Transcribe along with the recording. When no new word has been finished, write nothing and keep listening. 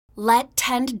Let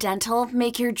Tend Dental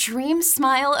make your dream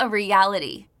smile a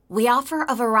reality. We offer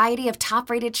a variety of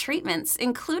top-rated treatments,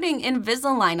 including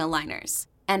Invisalign aligners.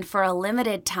 And for a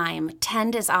limited time,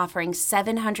 Tend is offering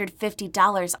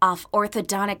 $750 off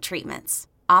orthodontic treatments.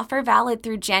 Offer valid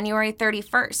through January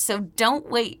 31st, so don't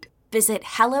wait. Visit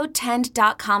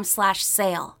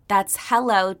hellotend.com/sale. That's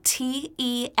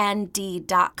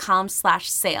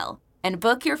hellotend.com/sale. And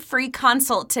book your free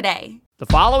consult today. The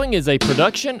following is a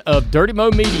production of Dirty Mo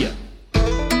Media.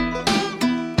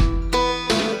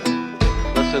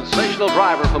 The sensational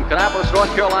driver from Kannapolis,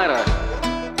 North Carolina,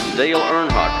 Dale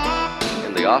Earnhardt,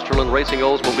 in the Australian Racing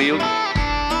Oldsmobile.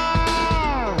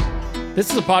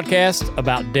 This is a podcast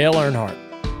about Dale Earnhardt,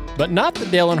 but not the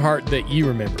Dale Earnhardt that you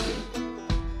remember.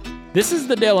 This is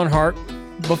the Dale Earnhardt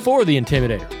before the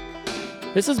Intimidator.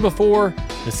 This is before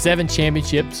the 7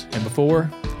 championships and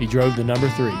before he drove the number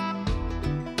 3.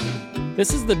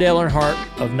 This is the Dale Earnhardt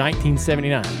of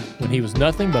 1979, when he was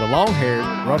nothing but a long-haired,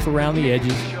 rough around the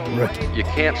edges rookie. You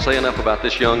can't say enough about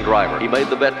this young driver. He made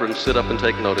the veterans sit up and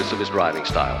take notice of his driving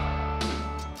style.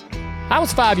 I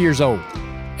was 5 years old,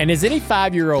 and as any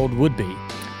 5-year-old would be,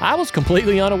 I was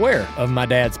completely unaware of my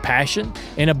dad's passion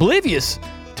and oblivious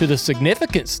to the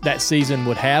significance that season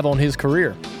would have on his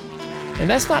career. And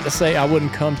that's not to say I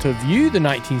wouldn't come to view the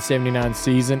 1979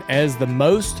 season as the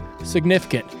most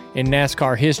significant in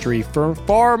NASCAR history for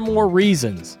far more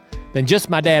reasons than just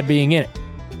my dad being in it.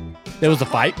 There was a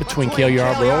fight between Cale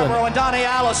Yarborough and Donnie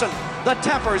Allison. The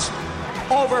tempers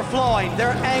overflowing.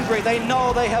 They're angry. They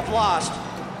know they have lost.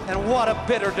 And what a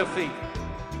bitter defeat.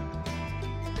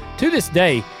 To this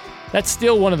day, that's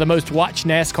still one of the most watched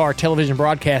NASCAR television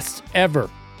broadcasts ever.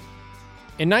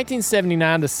 In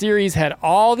 1979, the series had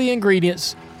all the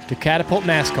ingredients to catapult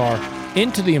NASCAR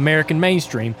into the American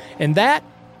mainstream, and that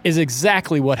is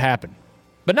exactly what happened.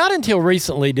 But not until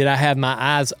recently did I have my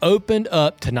eyes opened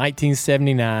up to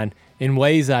 1979 in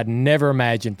ways I'd never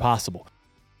imagined possible.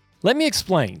 Let me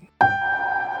explain.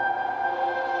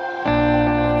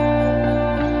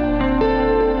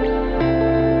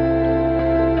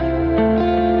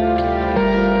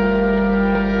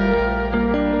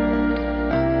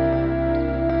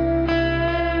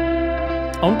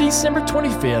 On December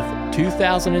 25th,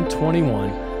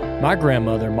 2021, my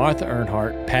grandmother, Martha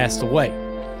Earnhardt, passed away.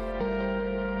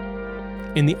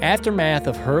 In the aftermath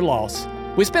of her loss,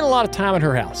 we spent a lot of time at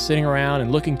her house, sitting around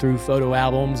and looking through photo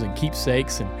albums and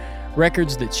keepsakes and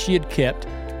records that she had kept,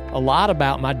 a lot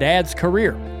about my dad's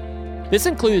career. This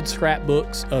included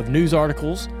scrapbooks of news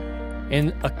articles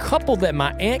and a couple that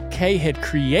my Aunt Kay had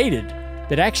created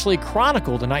that actually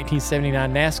chronicled the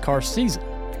 1979 NASCAR season.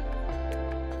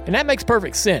 And that makes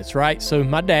perfect sense, right? So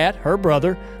my dad, her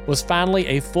brother, was finally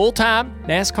a full-time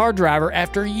NASCAR driver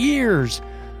after years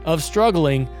of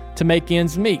struggling to make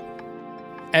ends meet.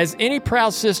 As any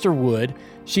proud sister would,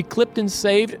 she clipped and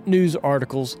saved news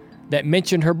articles that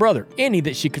mentioned her brother, any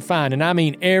that she could find, and I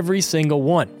mean every single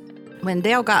one. When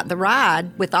Dale got the ride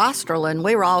with Australian,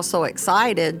 we were all so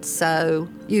excited, so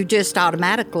you just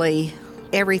automatically,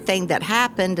 everything that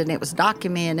happened, and it was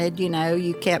documented,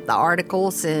 you kept the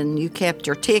articles and you kept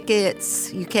your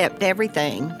tickets, you kept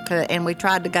everything, and we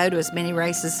tried to go to as many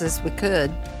races as we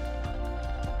could.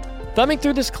 Thumbing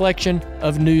through this collection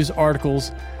of news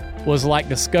articles was like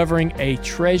discovering a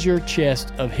treasure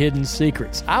chest of hidden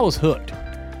secrets. I was hooked.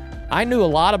 I knew a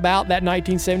lot about that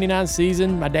 1979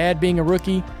 season, my dad being a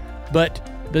rookie, but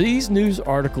these news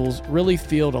articles really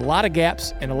filled a lot of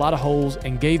gaps and a lot of holes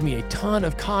and gave me a ton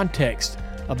of context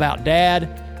about Dad,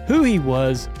 who he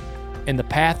was, and the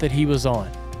path that he was on.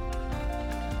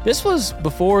 This was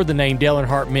before the name Dale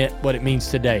Earnhardt meant what it means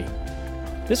today.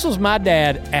 This was my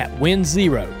dad at win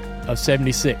 0 of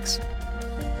 76.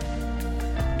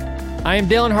 I am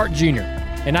Dale Earnhardt Jr.,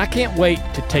 and I can't wait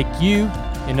to take you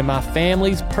into my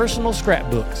family's personal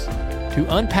scrapbooks to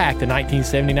unpack the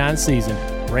 1979 season,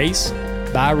 race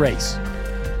by race.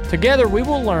 Together, we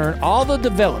will learn all the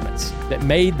developments that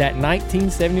made that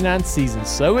 1979 season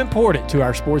so important to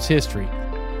our sports history.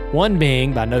 One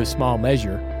being, by no small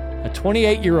measure, a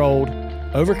 28-year-old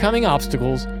overcoming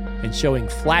obstacles and showing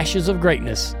flashes of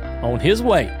greatness on his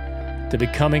way to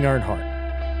becoming Earnhardt.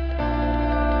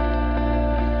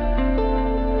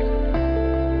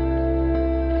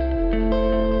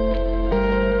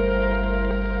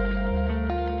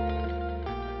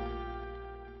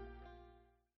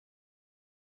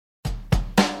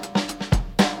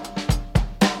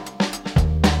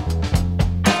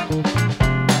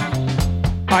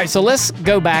 All right, so let's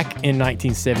go back in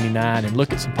 1979 and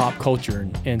look at some pop culture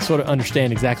and sort of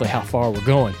understand exactly how far we're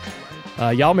going.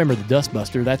 Y'all remember the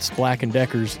Dustbuster? That's Black &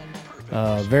 Decker's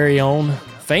very own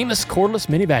famous cordless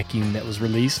mini vacuum that was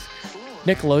released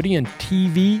Nickelodeon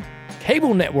TV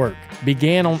cable network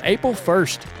began on April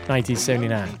 1st,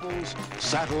 1979.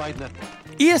 Satellite network.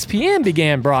 ESPN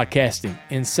began broadcasting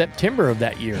in September of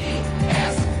that year.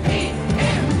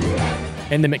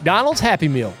 And the McDonald's Happy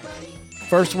Meal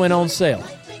first went on sale.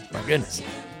 My goodness.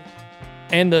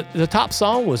 And the top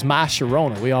song was My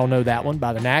Sharona. We all know that one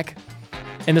by the Knack.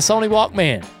 And the Sony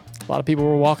Walkman. A lot of people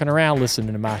were walking around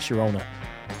listening to My Sharona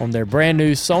on their brand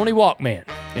new Sony Walkman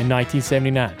in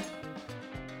 1979.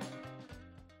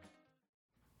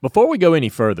 Before we go any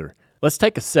further, let's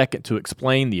take a second to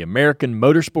explain the American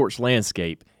motorsports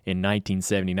landscape in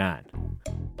 1979.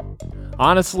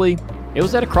 Honestly, it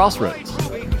was at a crossroads.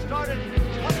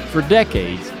 For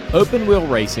decades, open-wheel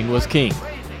racing was king.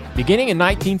 Beginning in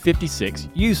 1956,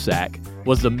 USAC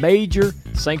was the major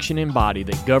sanctioning body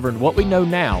that governed what we know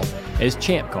now as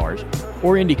Champ Cars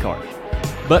or Indy Cars.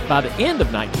 But by the end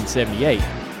of 1978,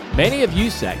 many of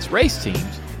USAC's race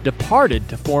teams departed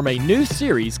to form a new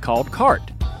series called CART,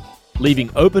 leaving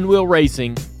open-wheel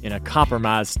racing in a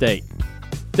compromised state.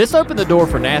 This opened the door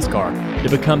for NASCAR to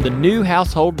become the new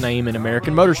household name in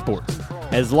American motorsports,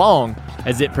 as long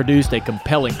as it produced a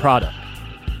compelling product.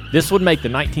 This would make the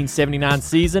 1979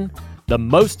 season the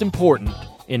most important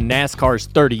in NASCAR's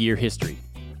 30-year history.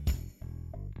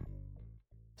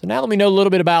 So now let me know a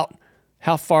little bit about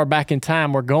how far back in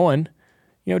time we're going.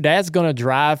 You know, Dad's going to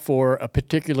drive for a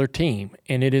particular team,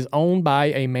 and it is owned by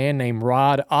a man named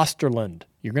Rod Osterland.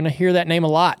 You're going to hear that name a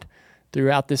lot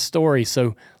throughout this story,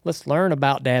 so let's learn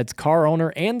about Dad's car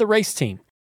owner and the race team.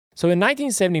 So in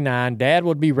 1979, Dad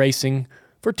would be racing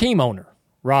for team owner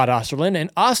Rod Osterland,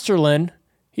 and Osterland,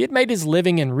 he had made his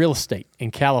living in real estate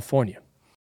in California.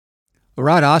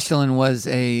 Rod Osterland was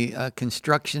a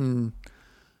construction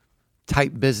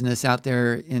type business out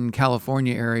there in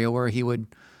California area where he would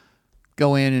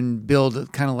go in and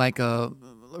build kind of like a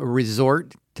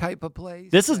resort type of place.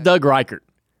 This is Doug Reichert,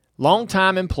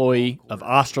 longtime employee of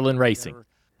Osterland Racing.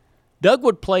 Doug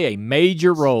would play a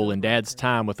major role in Dad's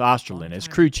time with Osterland as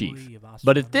crew chief,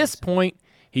 but at this point,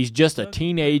 he's just a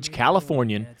teenage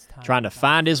Californian trying to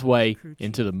find his way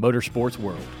into the motorsports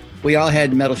world. We all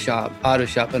had metal shop, auto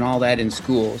shop, and all that in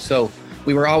school, so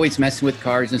we were always messing with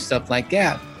cars and stuff like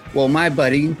that. Well, my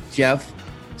buddy, Jeff,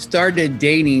 started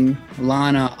dating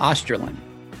Lana Osterland.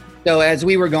 So as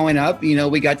we were going up, you know,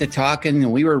 we got to talking,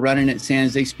 and we were running at San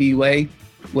Jose Speedway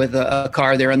with a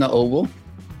car there on the oval.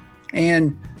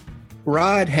 And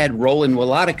Rod had Roland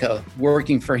Walotica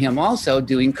working for him also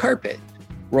doing carpet.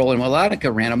 Roland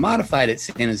Walotica ran a modified at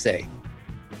San Jose.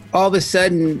 All of a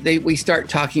sudden, we start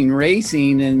talking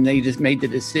racing, and they just made the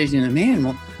decision, man,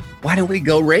 well, why don't we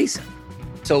go racing?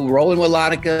 So Roland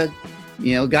Walotica,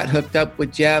 you know, got hooked up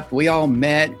with Jeff. We all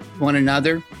met one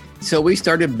another. So we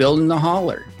started building the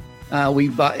hauler. We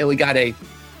got a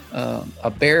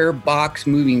bare box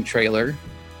moving trailer,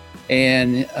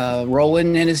 and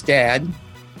Roland and his dad,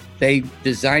 they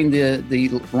designed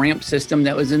the ramp system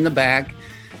that was in the back,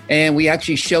 and we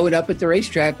actually showed up at the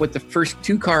racetrack with the first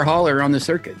 2-car hauler on the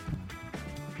circuit.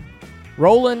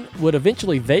 Roland would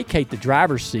eventually vacate the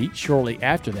driver's seat shortly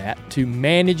after that to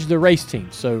manage the race team.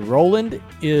 So Roland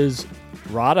is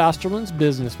Rod Osterland's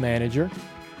business manager,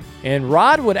 and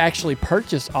Rod would actually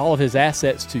purchase all of his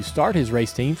assets to start his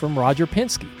race team from Roger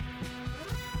Penske.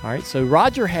 All right, so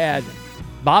Roger had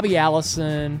Bobby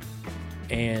Allison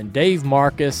and Dave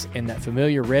Marcus and that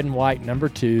familiar red and white number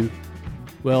 2.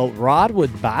 Well, Rod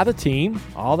would buy the team,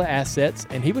 all the assets,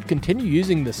 and he would continue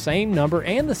using the same number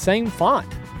and the same font.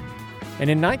 And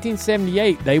in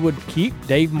 1978, they would keep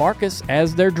Dave Marcus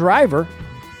as their driver,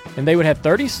 and they would have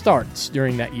 30 starts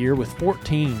during that year with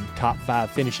 14 top 5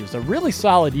 finishes. A really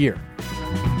solid year.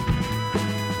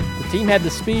 The team had the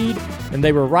speed, and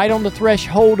they were right on the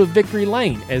threshold of victory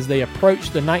lane as they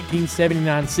approached the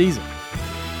 1979 season.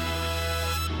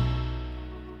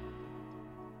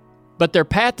 But their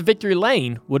path to victory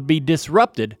lane would be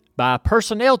disrupted by a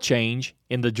personnel change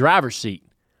in the driver's seat.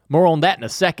 More on that in a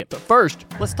second, but first,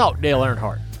 let's talk Dale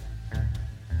Earnhardt.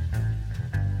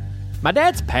 My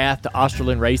dad's path to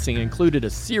Osterland Racing included a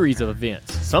series of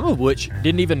events, some of which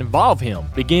didn't even involve him,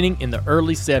 beginning in the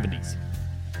early 70s.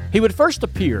 He would first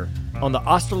appear on the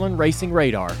Osterland Racing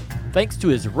radar thanks to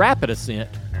his rapid ascent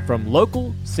from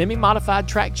local semi-modified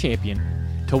track champion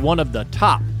to one of the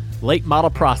top late model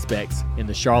prospects in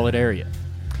the Charlotte area.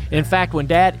 In fact, when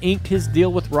Dad inked his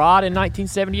deal with Rod in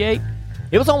 1978,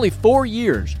 it was only 4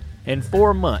 years and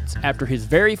 4 months after his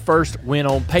very first win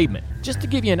on pavement, just to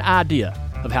give you an idea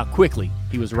of how quickly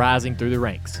he was rising through the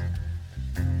ranks.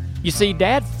 You see,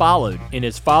 Dad followed in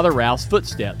his father Ralph's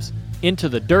footsteps into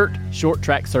the dirt short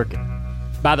track circuit.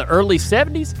 By the early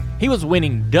 70s, he was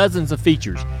winning dozens of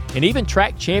features and even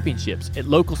track championships at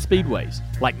local speedways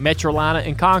like Metrolina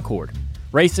and Concord,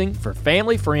 racing for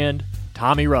family friend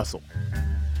Tommy Russell.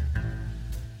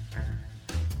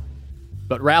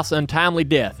 But Ralph's untimely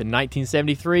death in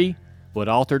 1973 would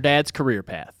alter Dad's career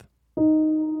path.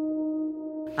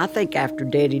 I think after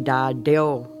Daddy died,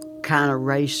 Dale kind of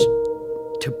raced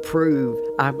to prove.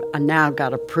 I now got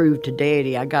to prove to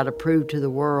Daddy, I got to prove to the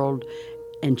world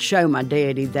and show my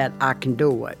daddy that I can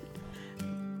do it.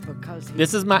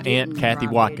 This is my Aunt Kathy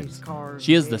Watkins.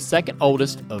 She is the second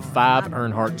oldest of 5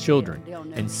 Earnhardt children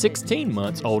and 16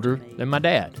 months older than my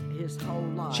dad.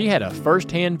 She had a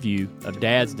first-hand view of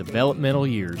Dad's developmental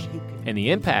years and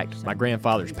the impact my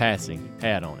grandfather's passing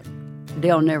had on him.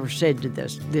 Dale never said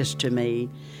this to me.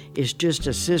 It's just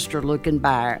a sister looking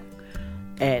back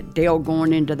at Dale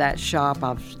going into that shop.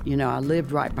 I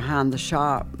lived right behind the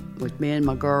shop with me and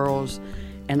my girls,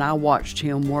 and I watched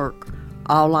him work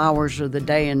all hours of the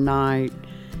day and night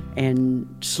and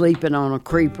sleeping on a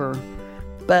creeper.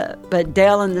 But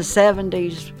Dale in the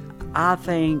 70s, I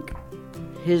think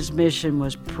his mission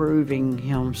was proving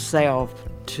himself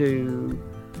to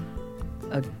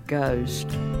a ghost.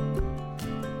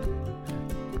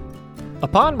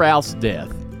 Upon Ralph's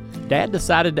death, Dad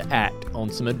decided to act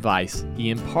on some advice he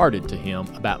imparted to him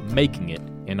about making it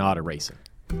in auto racing.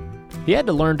 He had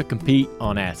to learn to compete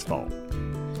on asphalt.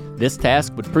 This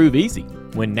task would prove easy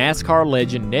when NASCAR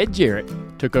legend Ned Jarrett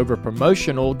took over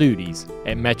promotional duties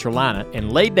at Metrolina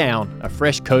and laid down a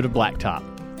fresh coat of blacktop.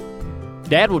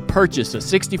 Dad would purchase a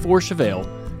 '64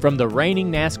 Chevelle from the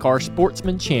reigning NASCAR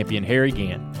sportsman champion Harry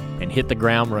Gant and hit the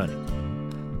ground running.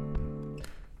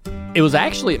 It was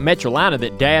actually at Metrolina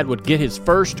that Dad would get his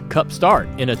first Cup start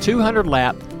in a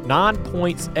 200-lap,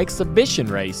 non-points exhibition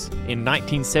race in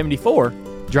 1974,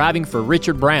 driving for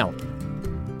Richard Brown.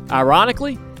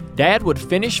 Ironically, Dad would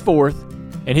finish 4th,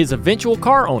 and his eventual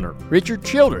car owner, Richard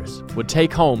Childress, would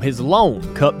take home his lone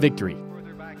Cup victory.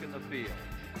 Further back in the field.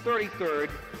 33rd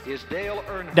is Dale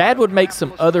Earnhardt. Dad would make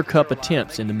some other Cup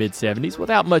attempts in the mid-'70s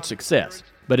without much success,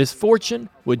 but his fortune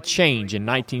would change in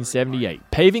 1978,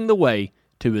 paving the way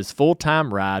to his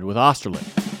full-time ride with Osterlund.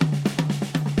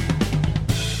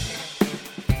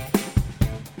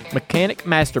 Mechanic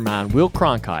mastermind Will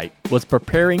Cronkite was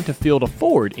preparing to field a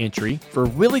forward entry for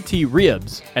Willie T.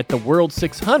 Ribbs at the World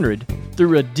 600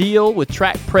 through a deal with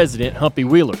track president Humpy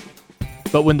Wheeler.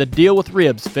 But when the deal with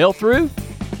Ribbs fell through,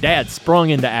 Dad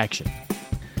sprung into action.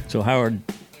 So Howard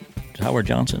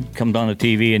Johnson comes on the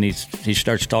TV and he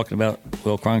starts talking about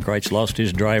Will Cronkite's lost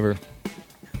his driver.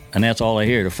 And that's all I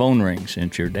hear. The phone rings, and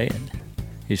it's your dad.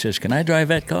 He says, "Can I drive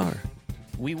that car?"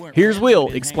 Here's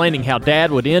Will explaining how Dad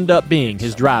would end up being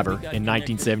his driver in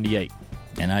 1978.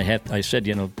 And I said,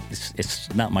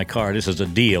 it's not my car. This is a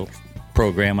deal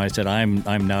program. I said,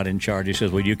 I'm not in charge. He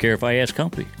says, "Well, do you care if I ask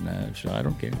Humpy?" And I said, "I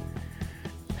don't care."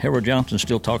 Harold Johnson's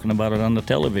still talking about it on the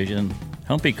television.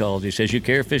 Humpy calls. He says, "You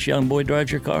care if this young boy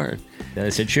drives your car?" And I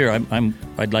said, "Sure,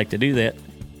 I'd like to do that."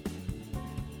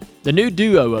 The new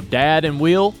duo of Dad and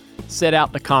Will set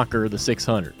out to conquer the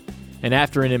 600, and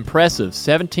after an impressive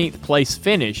 17th place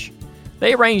finish,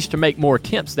 they arranged to make more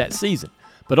attempts that season.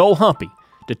 But old Humpy,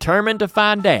 determined to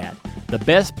find Dad the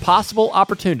best possible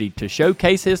opportunity to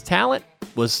showcase his talent,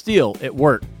 was still at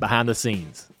work behind the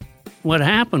scenes. What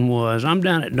happened was, I'm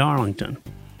down at Darlington,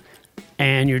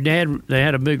 and your dad, they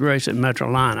had a big race at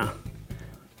Metrolina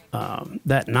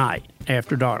that night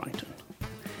after Darlington.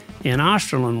 And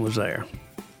Osterlund was there.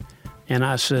 And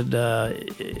I said,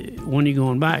 "When are you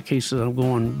going back?" He said, "I'm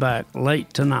going back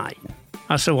late tonight."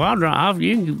 I said, "Well,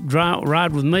 you can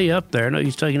ride with me up there." No,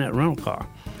 he's taking that rental car.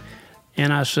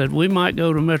 And I said, "We might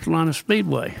go to Metrolina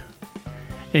Speedway."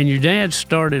 And your dad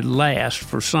started last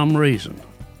for some reason.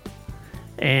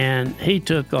 And he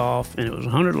took off, and it was a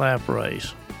 100-lap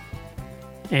race.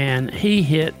 And he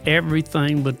hit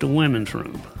everything but the women's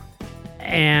room.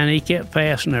 And he kept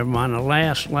passing everyone. The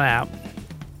last lap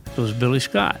was Billy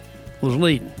Scott was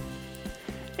leading.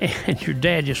 And your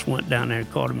dad just went down there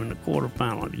and caught him in the quarter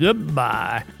final.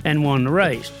 Goodbye, and won the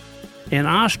race. And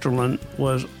Osterlund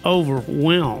was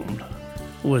overwhelmed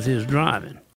with his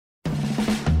driving.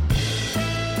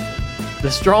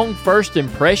 The strong first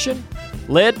impression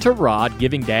led to Rod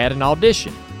giving Dad an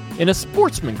audition in a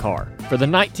sportsman car for the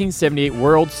 1978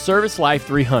 World Service Life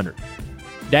 300.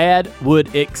 Dad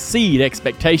would exceed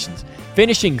expectations,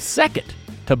 finishing second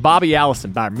to Bobby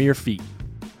Allison by mere feet.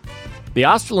 The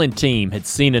Osterlund team had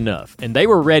seen enough, and they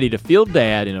were ready to field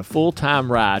Dad in a full-time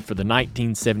ride for the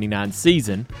 1979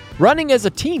 season, running as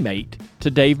a teammate to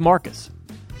Dave Marcus.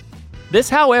 This,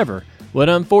 however, would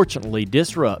unfortunately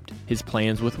disrupt his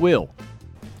plans with Will.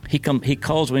 He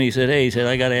calls me and he said, "Hey," he said,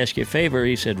 "I got to ask you a favor."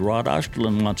 He said, "Rod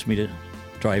Osterlund wants me to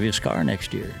drive his car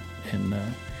next year. And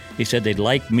he said they'd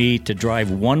like me to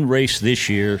drive one race this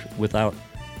year without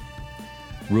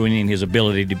ruining his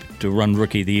ability to run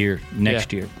Rookie of the Year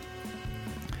next year.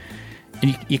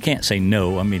 And you can't say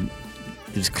no. I mean,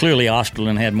 it's clearly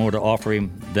Osterlund had more to offer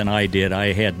him than I did.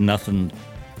 I had nothing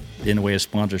in the way of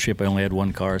sponsorship. I only had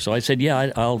one car. So I said, yeah,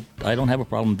 I don't have a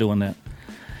problem doing that.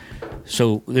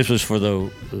 So this was for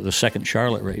the second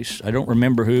Charlotte race. I don't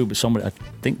remember who, but somebody, I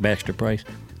think Baxter Price,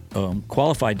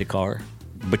 qualified the car.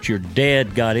 But your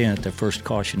dad got in at the first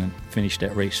caution and finished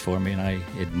that race for me, and I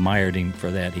admired him for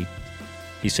that.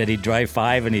 He said he'd drive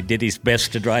 5, and he did his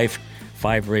best to drive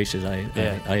 5 races. I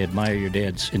admire your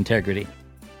dad's integrity.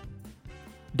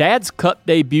 Dad's Cup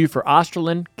debut for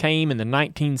Osterlund came in the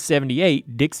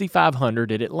 1978 Dixie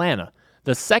 500 at Atlanta,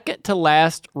 the second to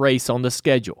last race on the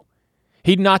schedule.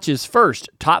 He'd notch his first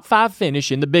top 5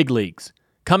 finish in the big leagues,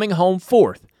 coming home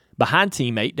 4th behind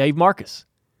teammate Dave Marcus.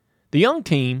 The young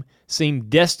team seemed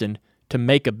destined to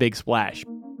make a big splash.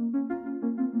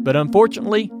 But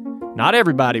unfortunately, not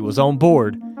everybody was on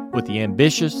board with the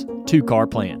ambitious 2-car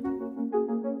plan.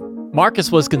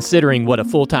 Marcus was considering what a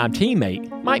full-time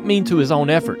teammate might mean to his own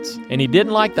efforts, and he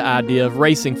didn't like the idea of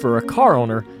racing for a car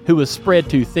owner who was spread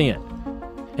too thin.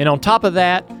 And on top of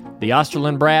that, the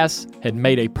Osterlund brass had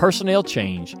made a personnel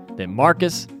change that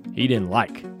Marcus, he didn't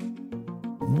like.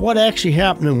 What actually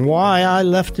happened and why I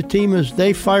left the team is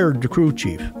they fired the crew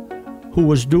chief, who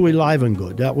was Dewey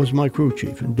Livengood. That was my crew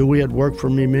chief. And Dewey had worked for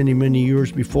me many, many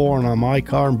years before and on my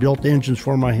car and built engines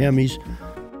for my Hemis.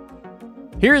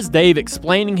 Here is Dave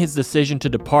explaining his decision to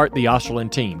depart the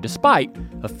Osterlund team, despite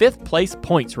a 5th-place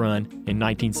points run in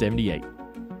 1978.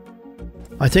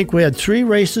 I think we had 3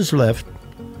 races left.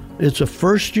 It's a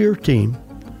first-year team.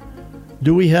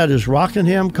 Dewey had his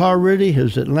Rockingham car ready,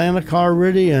 his Atlanta car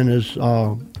ready, and his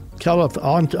Ontario,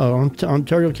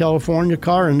 California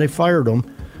car, and they fired him.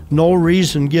 No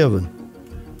reason given.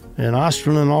 And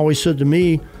Osterlund always said to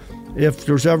me, if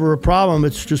there's ever a problem,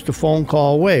 it's just a phone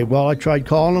call away. Well, I tried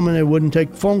calling them, and they wouldn't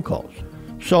take phone calls.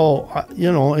 So,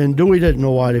 and Dewey didn't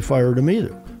know why they fired him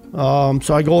either.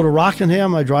 So I go to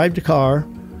Rockingham, I drive the car.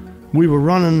 We were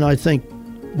running, I think,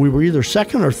 we were either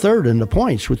second or third in the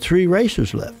points with 3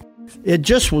 races left. It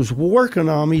just was working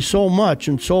on me so much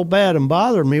and so bad and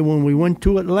bothered me when we went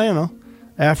to Atlanta.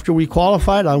 After we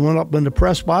qualified, I went up in the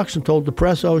press box and told the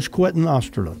press I was quitting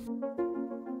Osterlund.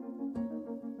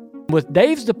 With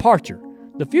Dave's departure,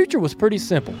 the future was pretty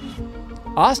simple.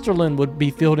 Osterlund would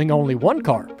be fielding only 1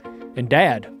 car, and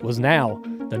Dad was now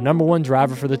the number 1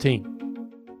 driver for the team.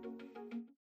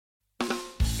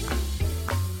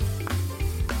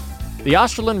 The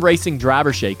Osterlund Racing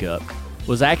driver shakeup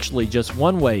was actually just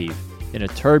one wave in a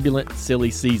turbulent, silly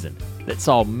season that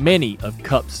saw many of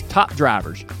Cup's top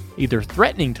drivers either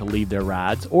threatening to leave their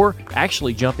rides or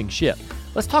actually jumping ship.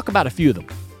 Let's talk about a few of them.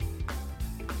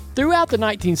 Throughout the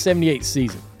 1978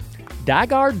 season,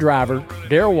 Dygaard driver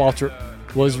Darrell Waltrip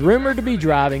was rumored to be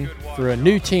driving for a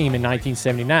new team in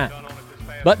 1979.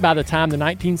 But by the time the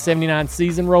 1979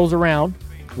 season rolls around,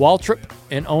 Waltrip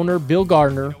and owner Bill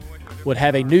Gardner would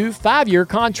have a new 5-year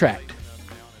contract.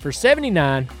 For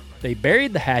 79, they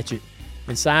buried the hatchet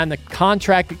and signed the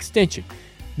contract extension.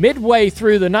 Midway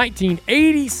through the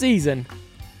 1980 season,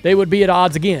 they would be at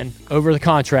odds again over the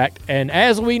contract, and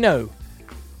as we know,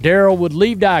 Darrell would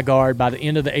leave Dygaard by the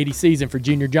end of the 80 season for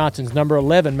Junior Johnson's number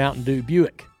 11 Mountain Dew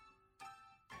Buick.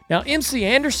 Now, MC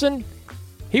Anderson,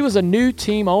 he was a new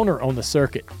team owner on the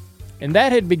circuit, and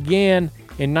that had began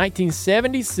in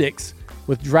 1976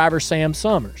 with driver Sam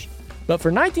Summers. But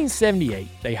for 1978,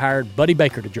 they hired Buddy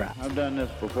Baker to drive. I've done this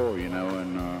before,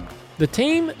 and the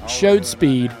team showed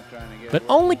speed, but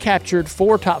only captured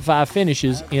 4 top 5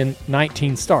 finishes in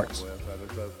 19 starts.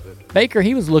 Baker,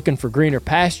 he was looking for greener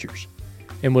pastures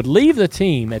and would leave the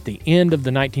team at the end of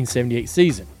the 1978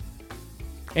 season.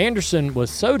 Anderson was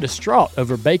so distraught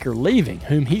over Baker leaving,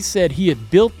 whom he said he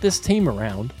had built this team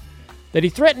around, that he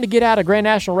threatened to get out of Grand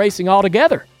National Racing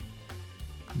altogether.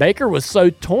 Baker was so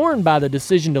torn by the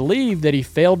decision to leave that he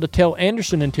failed to tell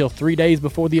Anderson until 3 days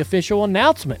before the official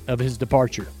announcement of his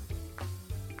departure.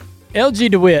 L.G.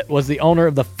 DeWitt was the owner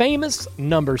of the famous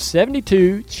number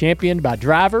 72, championed by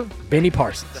driver Benny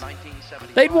Parsons.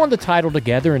 They'd won the title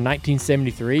together in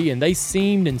 1973, and they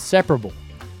seemed inseparable.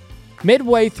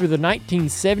 Midway through the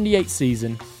 1978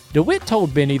 season, DeWitt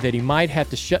told Benny that he might have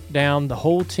to shut down the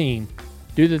whole team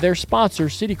due to their sponsor,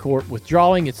 Citicorp,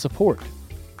 withdrawing its support.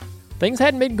 Things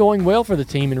hadn't been going well for the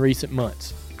team in recent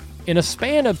months. In a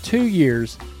span of 2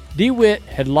 years, DeWitt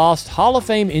had lost Hall of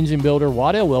Fame engine builder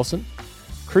Waddell Wilson,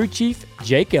 crew chief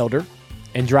Jake Elder,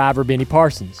 and driver Benny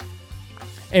Parsons.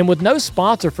 And with no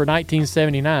sponsor for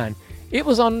 1979, it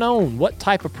was unknown what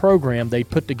type of program they'd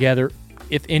put together,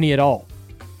 if any at all.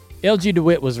 L.G.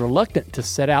 DeWitt was reluctant to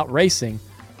set out racing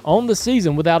on the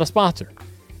season without a sponsor,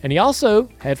 and he also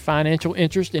had financial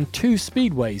interest in 2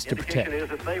 speedways to protect.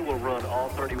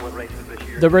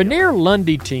 The Rainier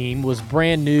Lundy team was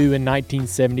brand new in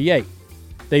 1978.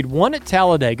 They'd won at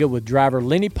Talladega with driver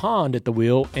Lenny Pond at the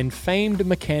wheel and famed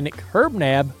mechanic Herb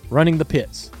Nabb running the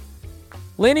pits.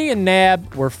 Lenny and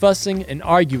Nabb were fussing and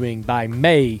arguing by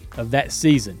May of that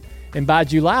season, and by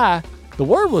July, the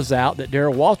word was out that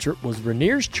Darrell Waltrip was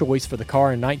Rainier's choice for the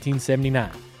car in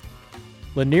 1979.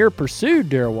 Lanier pursued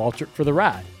Darrell Waltrip for the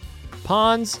ride.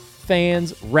 Pond's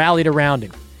fans rallied around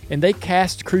him, and they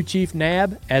cast crew chief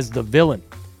Nabb as the villain.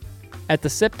 At the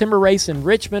September race in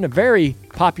Richmond, a very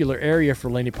popular area for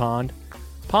Lenny Pond,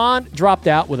 Pond dropped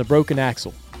out with a broken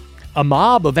axle. A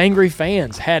mob of angry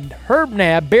fans had Herb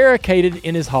Nabb barricaded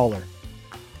in his hauler.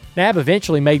 Nabb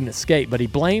eventually made an escape, but he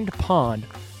blamed Pond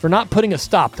for not putting a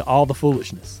stop to all the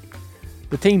foolishness.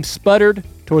 The team sputtered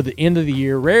toward the end of the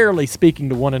year, rarely speaking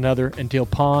to one another until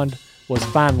Pond was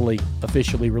finally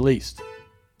officially released.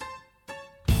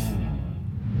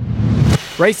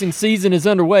 Racing season is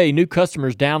underway. New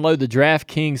customers download the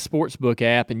DraftKings Sportsbook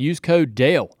app and use code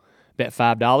DALE. Bet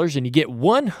 $5 and you get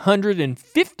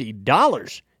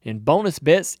 $150 in bonus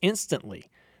bets instantly.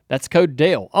 That's code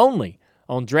DALE only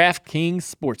on DraftKings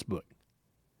Sportsbook.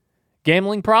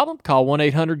 Gambling problem? Call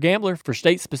 1-800-GAMBLER. For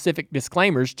state-specific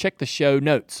disclaimers, check the show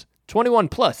notes. 21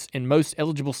 plus in most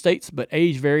eligible states, but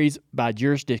age varies by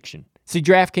jurisdiction. See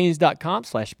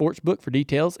DraftKings.com/sportsbook for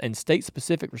details and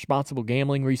state-specific responsible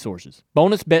gambling resources.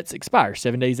 Bonus bets expire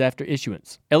 7 days after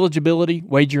issuance. Eligibility,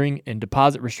 wagering, and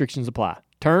deposit restrictions apply.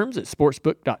 Terms at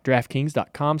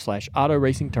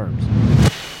sportsbook.draftkings.com/auto-racing-terms.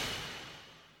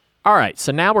 All right,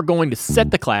 so now we're going to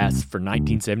set the class for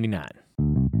 1979.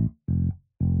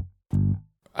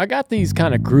 I got these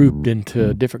kind of grouped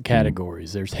into different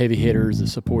categories. There's heavy hitters, the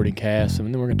supporting cast,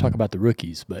 and then we're going to talk about the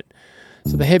rookies.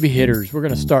 So the heavy hitters, we're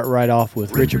going to start right off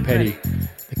with Richard Petty,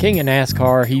 the king of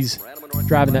NASCAR. He's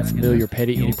driving that familiar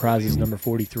Petty Enterprises number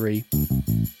 43.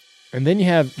 And then you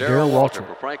have Darrell Waltrip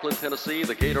for Franklin, Tennessee,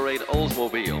 the Gatorade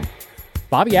Oldsmobile.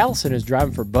 Bobby Allison is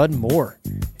driving for Bud Moore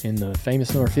in the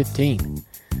famous number 15.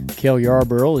 Cale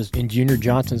Yarborough is in Junior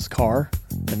Johnson's car,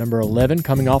 the number 11,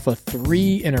 coming off a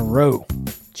 3-in-a-row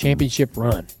championship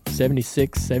run,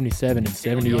 76, 77, and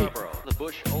 78.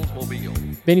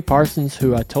 Benny Parsons,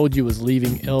 who I told you was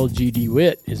leaving L.G.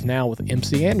 DeWitt, is now with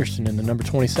MC Anderson in the number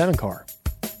 27 car.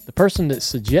 The person that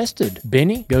suggested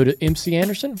Benny go to MC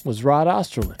Anderson was Rod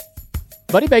Osterlund.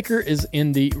 Buddy Baker is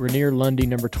in the Rainier Lundy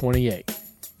number 28.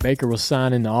 Baker was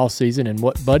signed in the offseason in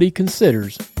what Buddy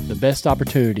considers the best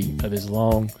opportunity of his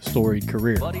long, storied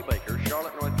career. Buddy Baker,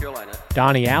 Charlotte, North Carolina.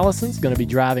 Donnie Allison's going to be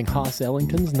driving Haas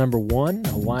Ellington's number 1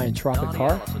 Hawaiian Tropic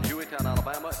car.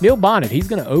 Neil Bonnet, he's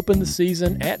going to open the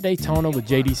season at Daytona with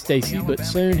J.D. Stacy, but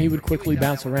soon he would quickly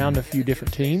bounce around a few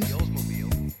different teams.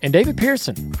 And David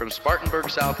Pearson, from Spartanburg,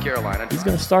 South Carolina, he's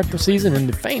going to start the season in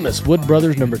the famous Wood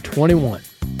Brothers number 21.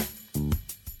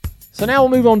 So now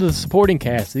we'll move on to the supporting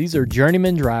cast. These are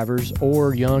journeyman drivers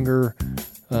or younger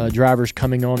drivers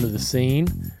coming onto the scene.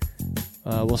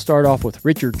 We'll start off with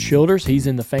Richard Childers. He's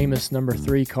in the famous number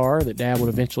 3 car that Dad would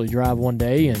eventually drive one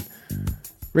day. And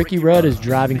Ricky Rudd is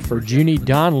driving for Junie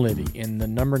Donlevy in the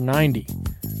number 90.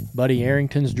 Buddy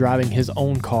Arrington's driving his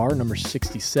own car, number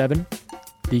 67.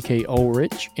 D.K.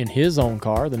 Ulrich in his own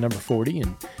car, the number 40.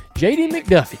 And J.D.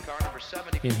 McDuffie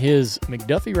in his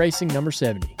McDuffie Racing number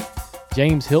 70.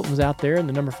 James Hilton's out there in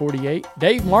the number 48.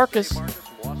 Dave Marcus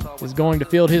is going to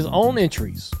field his own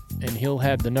entries, and he'll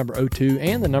have the number 02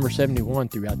 and the number 71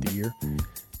 throughout the year.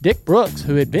 Dick Brooks,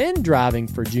 who had been driving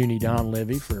for Junie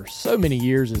Donlevy for so many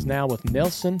years, is now with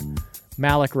Nelson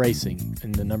Malik Racing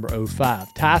in the number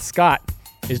 05. Ty Scott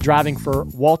is driving for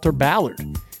Walter Ballard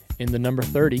in the number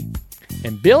 30.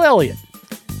 And Bill Elliott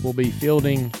will be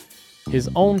fielding his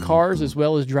own cars as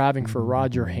well as driving for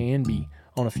Roger Hanby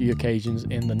on a few occasions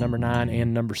in the number 9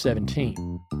 and number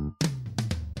 17.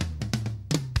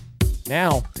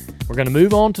 Now, we're going to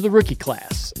move on to the rookie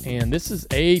class, and this is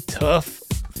a tough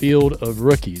field of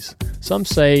rookies. Some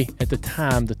say, at the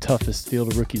time, the toughest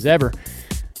field of rookies ever.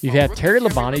 You have Terry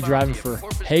Labonte driving for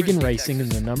Hagen Racing in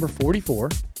the number 44,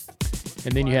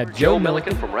 and then you have Joe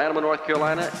Milliken from Randleman, North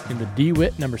Carolina, in the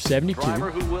DeWitt number 72.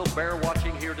 Driver who will bear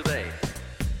watching here today.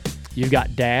 You've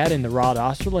got Dad in the Rod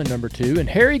Osterlund number 2, and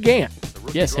Harry Gant.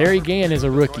 Yes, Harry Gant is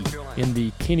a rookie in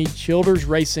the Kenny Childers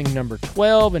Racing number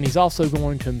 12, and he's also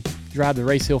going to drive the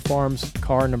Race Hill Farms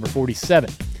car number 47.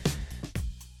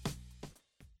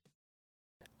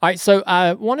 All right, so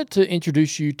I wanted to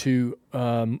introduce you to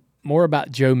more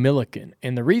about Joe Milliken.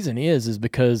 And the reason is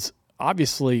because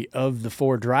obviously of the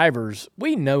four drivers,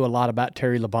 we know a lot about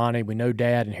Terry Labonte. We know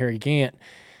Dad and Harry Gant.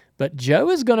 But Joe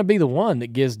is going to be the one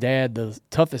that gives Dad the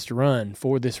toughest run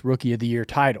for this Rookie of the Year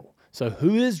title. So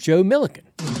who is Joe Milliken?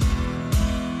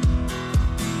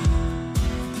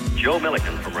 Joe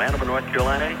Milliken from Randolph, North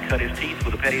Carolina, cut his teeth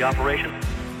with a petty operation.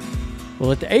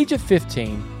 Well, at the age of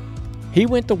 15, he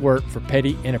went to work for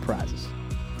Petty Enterprises.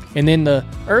 And in the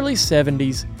early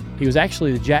 70s, he was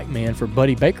actually the jack man for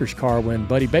Buddy Baker's car when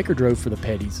Buddy Baker drove for the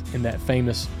Pettys in that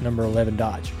famous number 11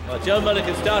 Dodge. Well, Joe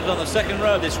Milliken started on the second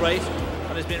row of this race.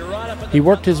 He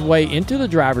worked his way into the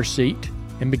driver's seat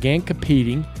and began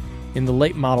competing in the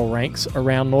late model ranks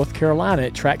around North Carolina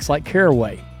at tracks like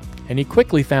Caraway, and he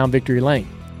quickly found victory lane.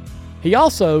 He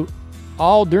also,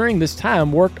 all during this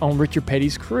time, worked on Richard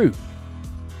Petty's crew.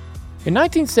 In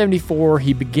 1974,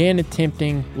 he began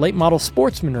attempting late model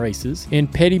sportsman races in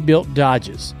Petty-built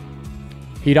Dodges.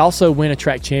 He'd also win a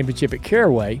track championship at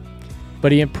Caraway,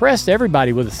 but he impressed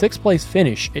everybody with a sixth-place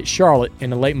finish at Charlotte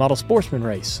in a late model sportsman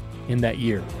race in that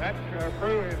year.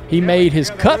 He made his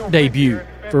Cup debut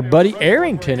for Buddy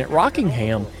Arrington at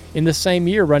Rockingham in the same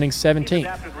year, running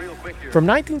 17th. From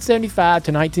 1975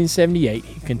 to 1978,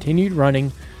 he continued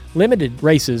running limited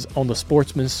races on the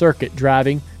sportsman's circuit,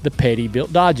 driving the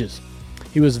Petty-built Dodges.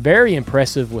 He was very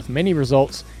impressive with many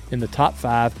results in the top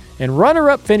 5 and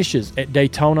runner-up finishes at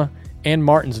Daytona and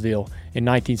Martinsville in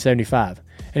 1975.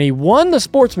 And he won the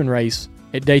sportsman race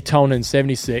at Daytona in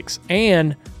 76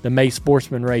 and the May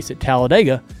Sportsman race at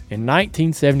Talladega in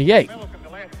 1978.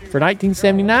 For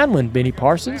 1979, when Benny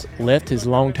Parsons left his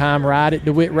longtime ride at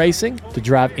DeWitt Racing to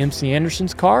drive MC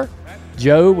Anderson's car,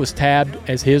 Joe was tabbed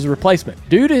as his replacement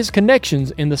due to his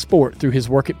connections in the sport through his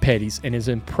work at Petty's and his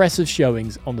impressive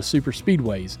showings on the super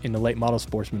speedways in the late model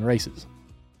sportsman races.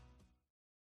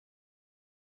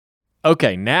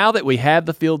 Okay, now that we have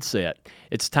the field set,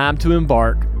 it's time to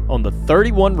embark on the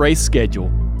 31 race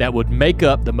schedule that would make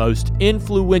up the most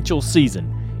influential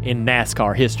season in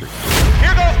NASCAR history.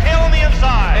 Here goes Hill on the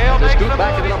inside. Hill makes the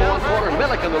back in the number 1 corner.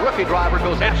 Milliken, the rookie driver,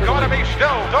 goes after. It's going to be still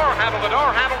door handle.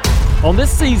 On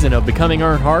this season of Becoming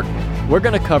Earnhardt, we're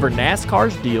going to cover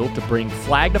NASCAR's deal to bring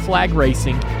flag-to-flag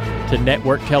racing to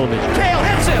network television. Cale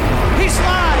hits him. He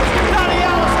slides. Donnie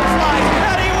Allison slides.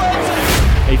 And he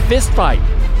wins it. A fist fight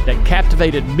that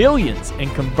captivated millions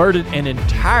and converted an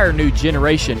entire new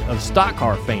generation of stock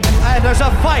car fans. And there's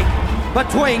a fight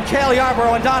between Cale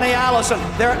Yarborough and Donnie Allison.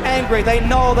 They're angry. They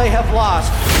know they have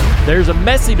lost. There's a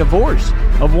messy divorce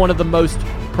of one of the most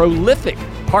prolific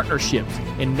partnerships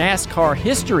in NASCAR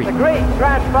history. The great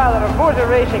grandfather of motor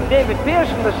racing, David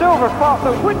Pearson, the silver fought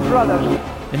the Wood brothers.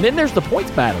 And then there's the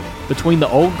points battle between the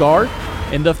old guard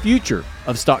and the future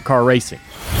of stock car racing.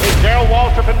 Darrell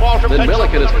Waltrip and Waltrip. Then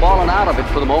Milliken has fallen out of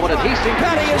it for the moment, and he seems...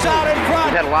 Petty is out in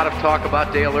front. We had a lot of talk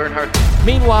about Dale Earnhardt.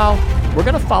 Meanwhile, we're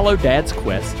going to follow Dad's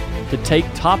quest to take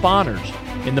top honors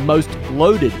in the most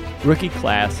loaded rookie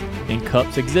class in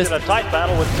Cup's existence. In a tight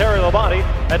battle with Terry Labonte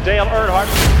and Dale Earnhardt.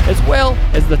 As well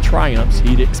as the triumphs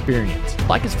he'd experienced,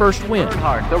 like his first win.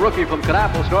 Earnhardt, the rookie from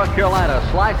Kannapolis, North Carolina,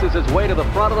 slices his way to the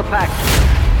front of the pack.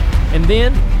 And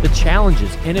then the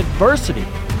challenges and adversity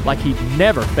like he'd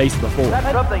never faced before.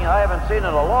 That's something I haven't seen in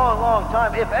a long, long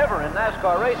time, if ever, in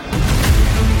NASCAR racing.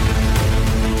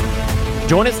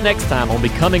 Join us next time on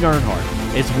Becoming Earnhardt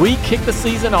as we kick the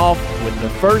season off with the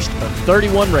first of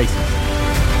 31 races.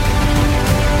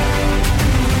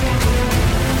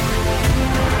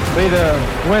 Be the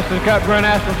Winston Cup Grand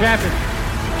National Champion.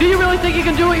 Do you really think you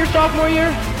can do it your sophomore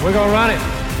year? We're going to run it.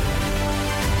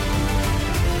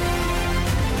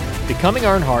 Becoming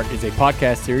Earnhardt is a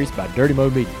podcast series by Dirty Mo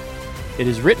Media. It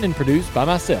is written and produced by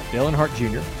myself, Dale Earnhardt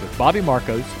Jr., with Bobby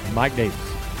Marcos and Mike Davis.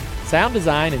 Sound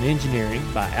design and engineering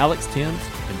by Alex Timms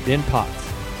and Ben Potts.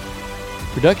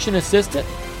 Production assistant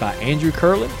by Andrew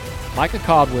Curlin, Micah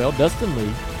Caldwell, Dustin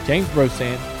Lee, James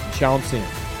Brosan, and Sean Sims.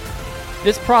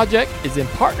 This project is in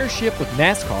partnership with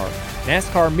NASCAR,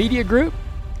 NASCAR Media Group,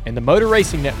 and the Motor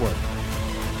Racing Network.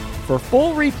 For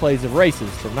full replays of races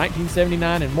from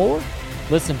 1979 and more,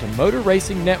 listen to Motor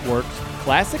Racing Network's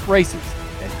Classic Races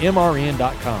at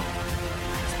MRN.com.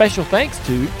 Special thanks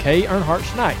to Kay Earnhardt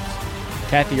Snipes,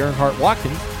 Kathy Earnhardt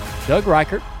Watkins, Doug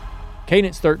Reichert,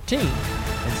 Cadence 13,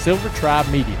 and Silver Tribe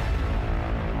Media.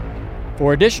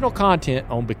 For additional content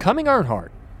on Becoming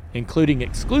Earnhardt, including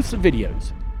exclusive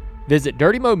videos, visit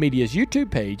Dirty Mo Media's YouTube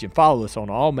page and follow us on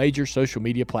all major social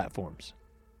media platforms.